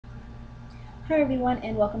Hi everyone,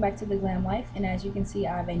 and welcome back to the Glam Life. And as you can see,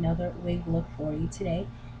 I have another wig look for you today.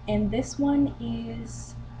 And this one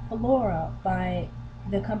is Flora by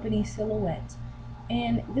the company Silhouette.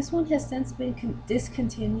 And this one has since been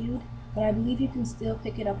discontinued, but I believe you can still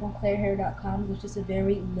pick it up on clairhair.com, which is a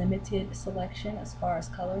very limited selection as far as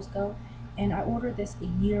colors go. And I ordered this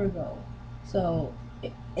a year ago,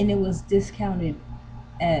 and it was discounted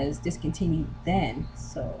as discontinued then.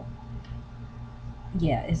 So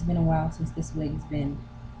yeah, it's been a while since this wig's been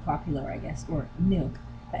popular, I guess, or new.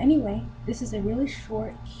 But anyway, this is a really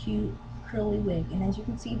short, cute, curly wig, and as you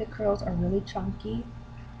can see, the curls are really chunky.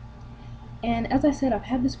 And as I said, I've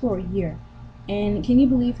had this for a year. And can you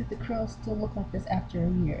believe that the curls still look like this after a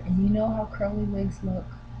year? And you know how curly wigs look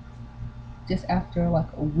just after like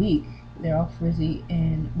a week. They're all frizzy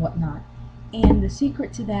and whatnot. And the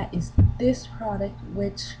secret to that is this product,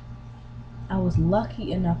 which I was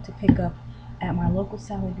lucky enough to pick up at my local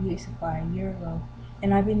Sally Beauty Supply a year ago,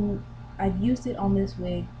 and I've used it on this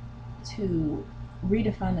wig to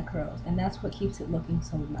redefine the curls, and that's what keeps it looking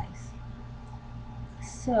so nice.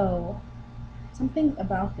 So something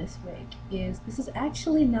about this wig is this is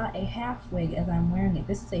actually not a half wig as I'm wearing it.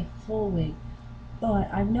 This is a full wig,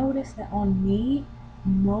 but I've noticed that on me,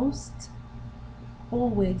 most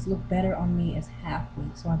full wigs look better on me as half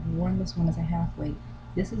wigs. So I've worn this one as a half wig.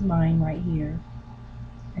 This is mine right here.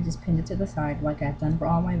 I just pinned it to the side like I've done for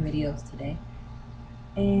all my videos today.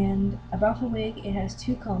 And about the wig, it has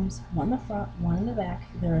two combs, one in the front, one in the back.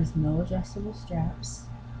 There is no adjustable straps.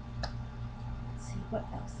 Let's see what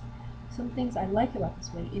else. Some things I like about this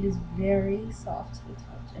wig, it is very soft to the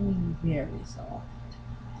touch. I mean very soft.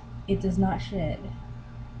 It does not shed.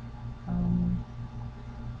 Um,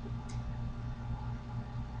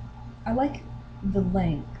 I like the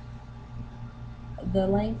length. The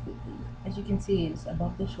length, as you can see, is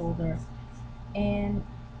above the shoulder. And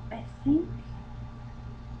I think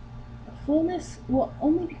fullness, well,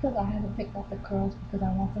 only because I haven't picked out the curls because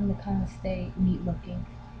I want them to kind of stay neat looking.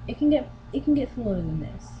 It can get fuller than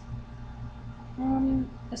this.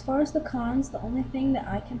 As far as the cons, the only thing that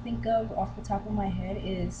I can think of off the top of my head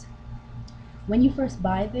is when you first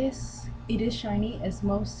buy this, it is shiny as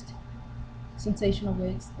most sensational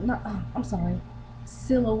wigs. Not, I'm sorry,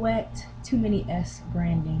 Silhouette. Too many S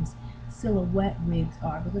brandings. Silhouette wigs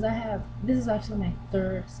are because this is actually my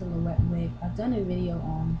third Silhouette wig. I've done a video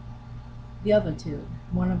on the other two.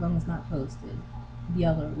 One of them is not posted. The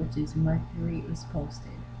other, which is Mercury, is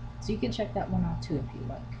posted. So you can check that one out too if you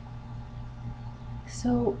like.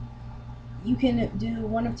 So you can do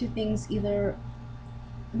one of two things. Either,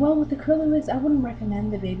 well, with the curly wigs, I wouldn't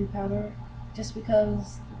recommend the baby powder just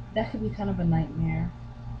because that could be kind of a nightmare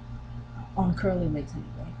on curly wigs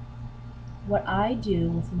anyway. What I do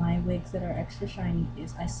with my wigs that are extra shiny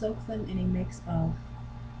is I soak them in a mix of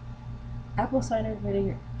apple cider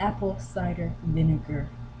vinegar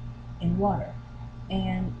in water,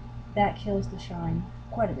 and that kills the shine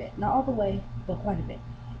quite a bit. Not all the way, but quite a bit.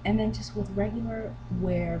 And then just with regular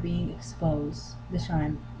wear being exposed, the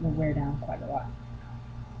shine will wear down quite a lot.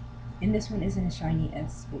 And this one isn't as shiny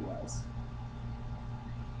as it was.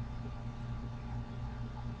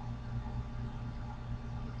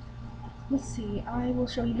 Let's see, I will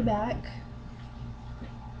show you the back.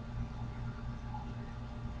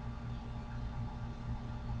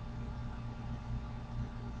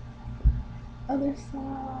 Other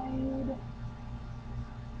side.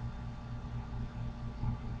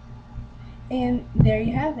 And there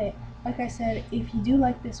you have it. Like I said, if you do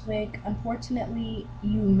like this wig, unfortunately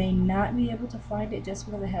you may not be able to find it just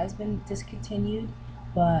because it has been discontinued,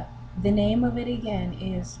 but the name of it again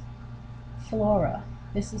is Flora.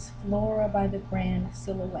 This is Flora by the brand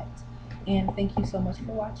Silhouette. And thank you so much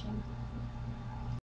for watching.